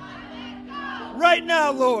go. Right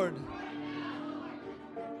now, Lord.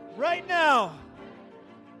 Right now.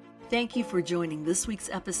 Thank you for joining this week's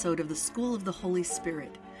episode of the School of the Holy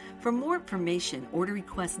Spirit. For more information or to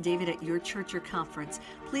request David at your church or conference,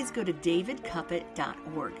 please go to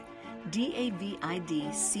davidcuppett.org.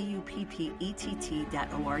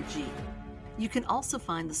 davidcuppett.org. You can also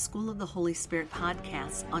find the School of the Holy Spirit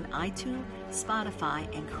podcasts on iTunes, Spotify,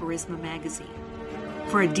 and Charisma Magazine.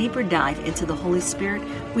 For a deeper dive into the Holy Spirit,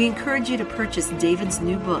 we encourage you to purchase David's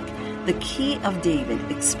new book, The Key of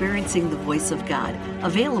David, Experiencing the Voice of God,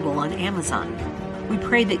 available on Amazon. We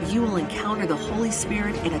pray that you will encounter the Holy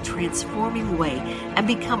Spirit in a transforming way and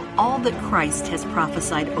become all that Christ has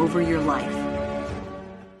prophesied over your life.